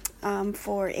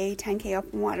for a 10K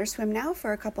open water swim now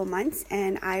for a couple months,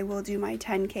 and I will do my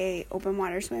 10K open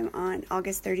water swim on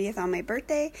August 30th on my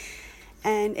birthday.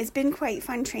 And it's been quite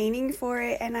fun training for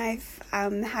it, and I've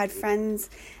had friends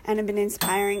and have been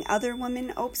inspiring other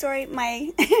women. Oh, sorry,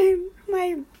 my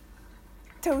my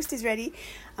toast is ready.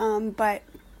 But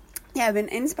yeah, I've been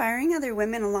inspiring other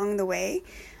women along the way,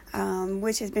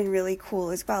 which has been really cool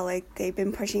as well. Like, they've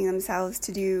been pushing themselves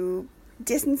to do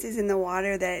distances in the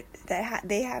water that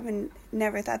they haven't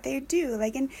never thought they'd do.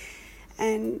 Like,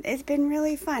 and it's been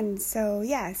really fun. So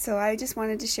yeah, so I just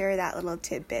wanted to share that little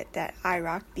tidbit that I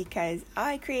rock because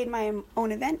I created my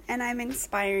own event and I'm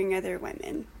inspiring other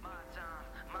women. My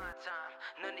time,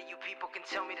 none of you people can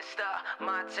tell me to stop.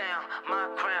 My town, my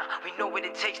crown, we know what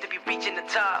it takes to be reaching the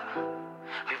top.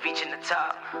 We reaching the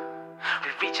top.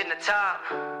 We reaching the top.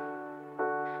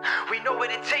 We know what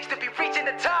it takes to be reaching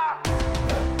the top.